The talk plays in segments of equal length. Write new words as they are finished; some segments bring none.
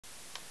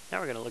Now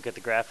we're going to look at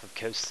the graph of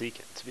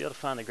cosecant. To be able to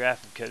find the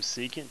graph of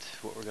cosecant,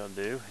 what we're going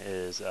to do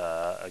is,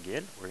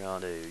 again, we're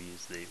going to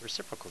use the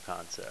reciprocal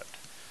concept.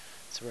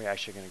 So we're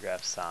actually going to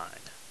graph sine.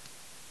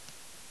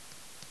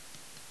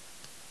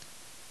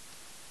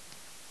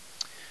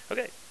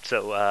 Okay,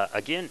 so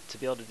again, to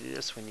be able to do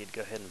this, we need to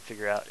go ahead and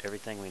figure out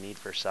everything we need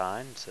for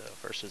sine. So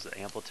first is the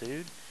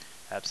amplitude,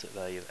 absolute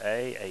value of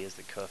A. A is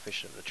the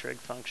coefficient of the trig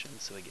function,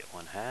 so we get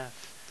 1/2.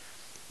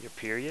 Your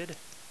period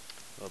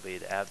will be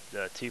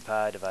the 2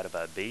 pi divided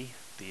by b.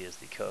 b is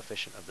the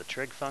coefficient of the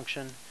trig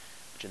function,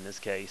 which in this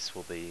case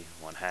will be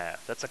 1/2.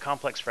 That's a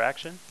complex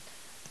fraction,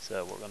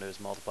 so what we're going to do is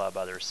multiply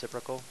by the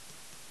reciprocal.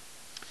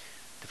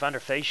 To find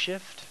our phase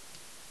shift,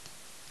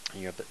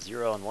 you're going to put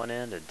 0 on one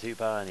end and 2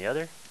 pi on the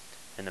other.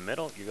 In the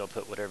middle, you're going to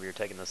put whatever you're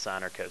taking the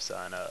sine or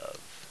cosine of.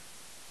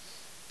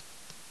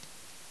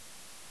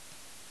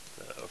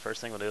 So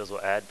first thing we'll do is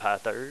we'll add pi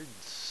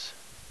thirds.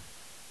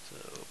 So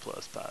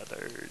plus pi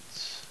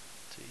thirds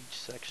to each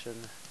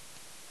section.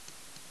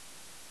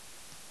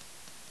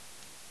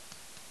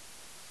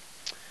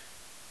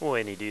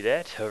 When you do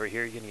that, over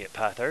here you're going to get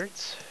pi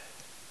thirds.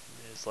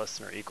 It's less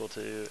than or equal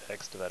to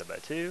x divided by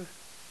 2,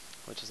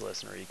 which is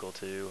less than or equal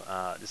to,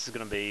 this is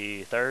going to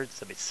be thirds,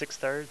 that'll be 6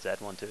 thirds,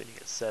 add 1 to it, and you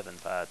get 7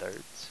 pi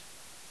thirds.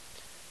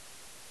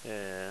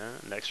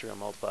 And next we're going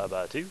to multiply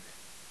by 2.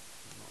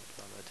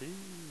 Multiply by 2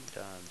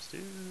 times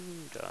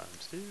 2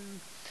 times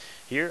 2.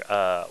 Here,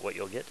 what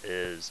you'll get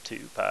is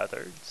 2 pi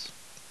thirds.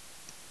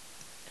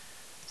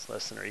 It's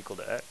less than or equal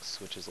to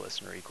x, which is less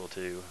than or equal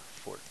to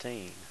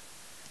 14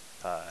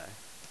 pi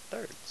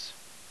thirds.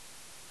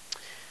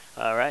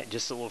 Alright,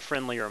 just a little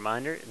friendly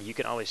reminder, you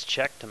can always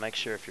check to make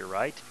sure if you're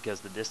right, because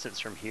the distance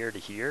from here to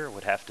here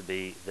would have to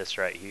be this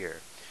right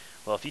here.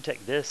 Well, if you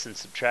take this and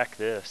subtract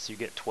this, you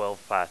get 12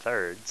 pi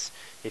thirds.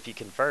 If you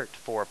convert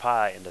 4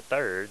 pi into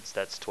thirds,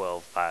 that's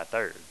 12 pi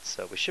thirds.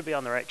 So we should be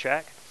on the right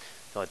track.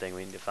 The only thing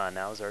we need to find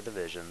now is our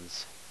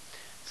divisions.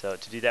 So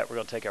to do that, we're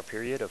going to take our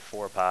period of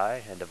 4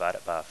 pi and divide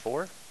it by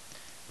 4.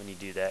 When you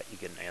do that, you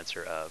get an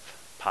answer of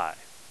pi.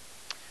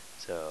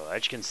 So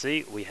as you can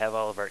see, we have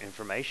all of our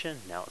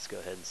information. Now let's go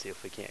ahead and see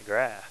if we can't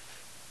graph.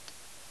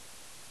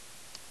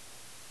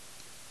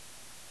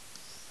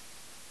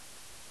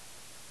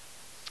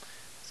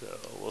 So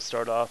we'll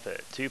start off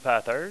at 2 pi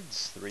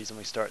thirds. The reason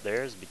we start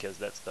there is because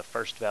that's the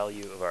first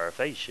value of our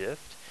phase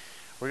shift.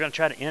 We're going to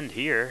try to end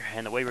here,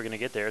 and the way we're going to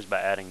get there is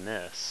by adding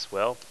this.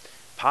 Well,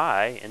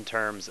 pi in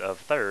terms of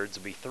thirds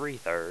will be 3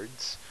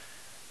 thirds.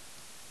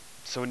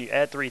 So when you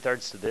add 3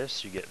 thirds to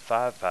this, you get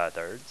 5 pi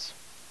thirds.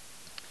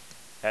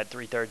 Add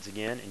 3 thirds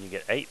again and you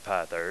get 8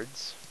 pi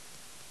thirds.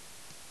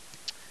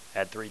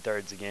 Add 3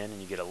 thirds again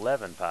and you get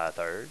 11 pi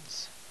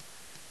thirds.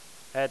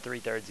 Add 3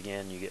 thirds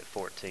again and you get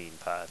 14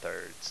 pi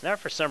thirds. Now, if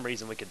for some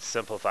reason we could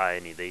simplify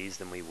any of these,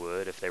 then we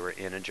would. If they were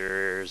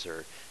integers, or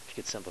if you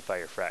could simplify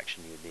your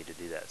fraction, you would need to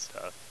do that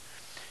stuff.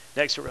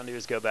 Next, what we're going to do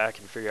is go back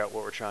and figure out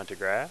what we're trying to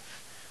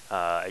graph.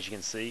 As you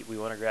can see, we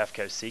want to graph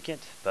cosecant,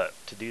 but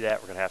to do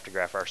that, we're going to have to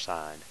graph our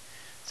sine.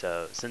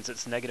 So since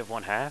it's negative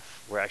 1/2,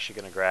 we're actually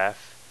going to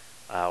graph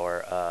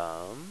our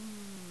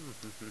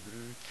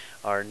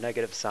our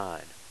negative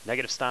sine.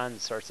 Negative sine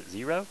starts at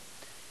 0,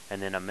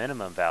 and then a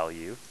minimum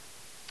value.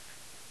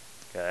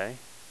 Okay.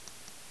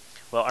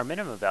 Well, our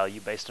minimum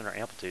value based on our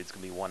amplitude is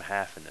going to be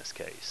 1/2 in this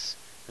case.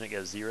 Then it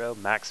goes 0,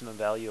 maximum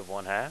value of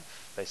 1/2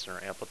 based on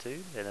our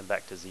amplitude, and then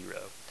back to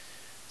 0.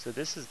 So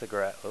this is the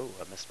graph. Oh,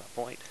 I missed my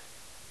point.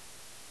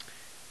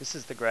 This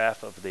is the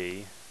graph of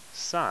the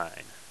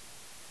sine.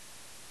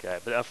 Okay,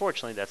 but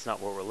unfortunately, that's not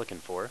what we're looking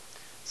for.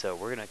 So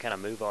we're going to kind of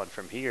move on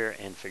from here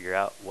and figure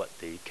out what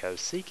the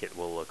cosecant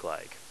will look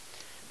like.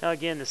 Now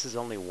again, this is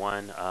only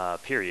one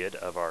period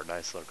of our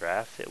nice little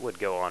graph. It would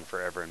go on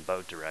forever in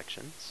both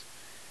directions.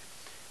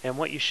 And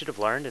what you should have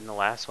learned in the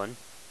last one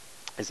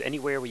is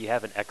anywhere where you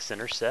have an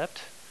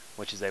x-intercept,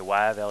 which is a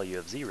y value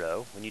of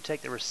 0, when you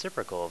take the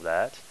reciprocal of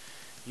that,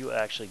 you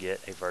actually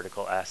get a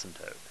vertical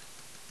asymptote,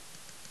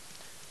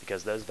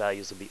 because those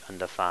values will be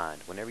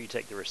undefined. Whenever you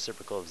take the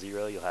reciprocal of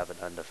 0, you'll have an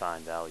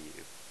undefined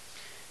value.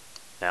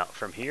 Now,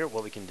 from here,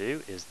 what we can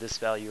do is this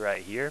value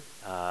right here.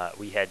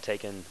 We had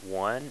taken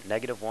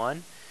negative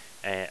 1,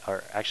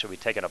 or actually,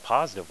 we'd taken a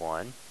positive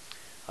 1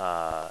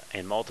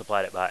 and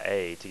multiplied it by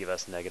a to give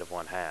us negative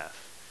 1/2.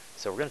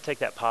 So we're going to take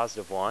that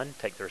positive 1,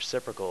 take the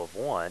reciprocal of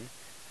 1,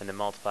 and then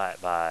multiply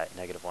it by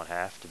negative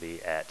 1/2 to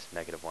be at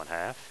negative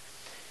 1/2.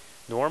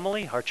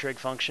 Normally, our trig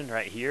function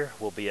right here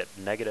will be at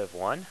negative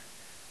 1,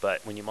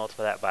 but when you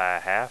multiply that by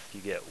 1/2, you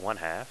get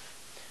 1/2.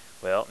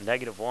 Well,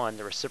 negative 1,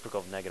 the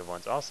reciprocal of negative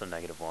 1 is also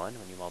negative 1.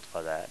 When you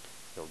multiply that,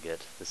 you'll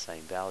get the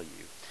same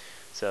value.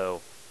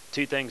 So,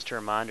 2 things to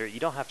reminder. You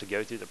don't have to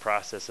go through the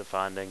process of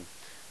finding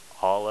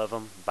all of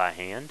them by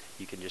hand.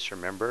 You can just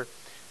remember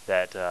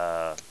that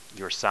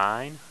your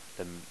sine,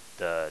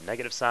 the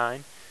negative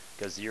sign,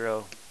 goes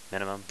 0,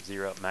 minimum,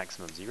 0,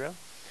 maximum, 0.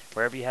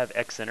 Wherever you have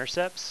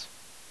x-intercepts,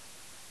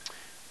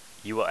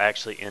 you will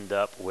actually end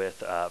up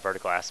with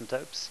vertical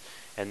asymptotes,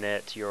 and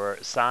that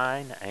your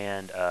sine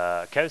and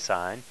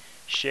cosine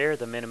share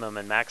the minimum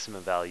and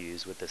maximum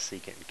values with the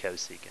secant and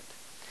cosecant.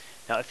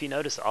 Now if you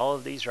notice, all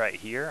of these right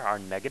here are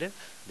negative.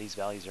 These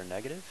values are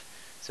negative.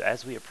 So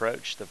as we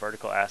approach the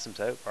vertical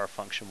asymptote, our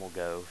function will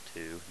go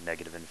to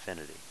negative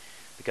infinity.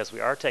 Because we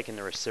are taking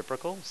the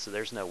reciprocal, so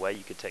there's no way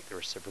you could take the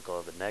reciprocal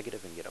of a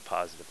negative and get a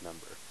positive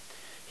number.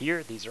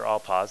 Here, these are all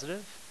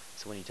positive,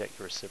 so when you take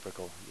the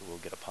reciprocal, you will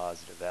get a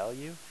positive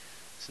value.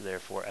 So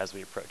therefore, as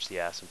we approach the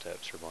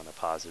asymptotes, we're going to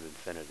positive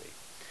infinity.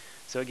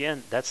 So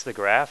again, that's the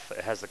graph.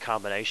 It has the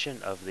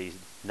combination of the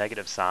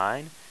negative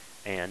sine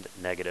and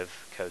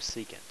negative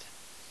cosecant.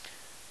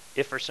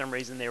 If for some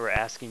reason they were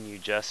asking you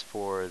just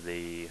for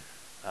the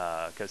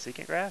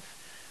cosecant graph,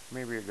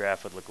 maybe your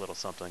graph would look a little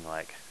something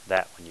like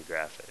that when you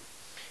graph it.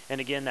 And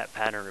again, that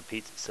pattern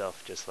repeats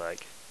itself just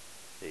like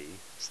the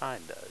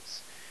sine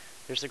does.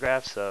 Here's the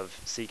graphs of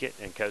secant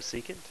and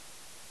cosecant.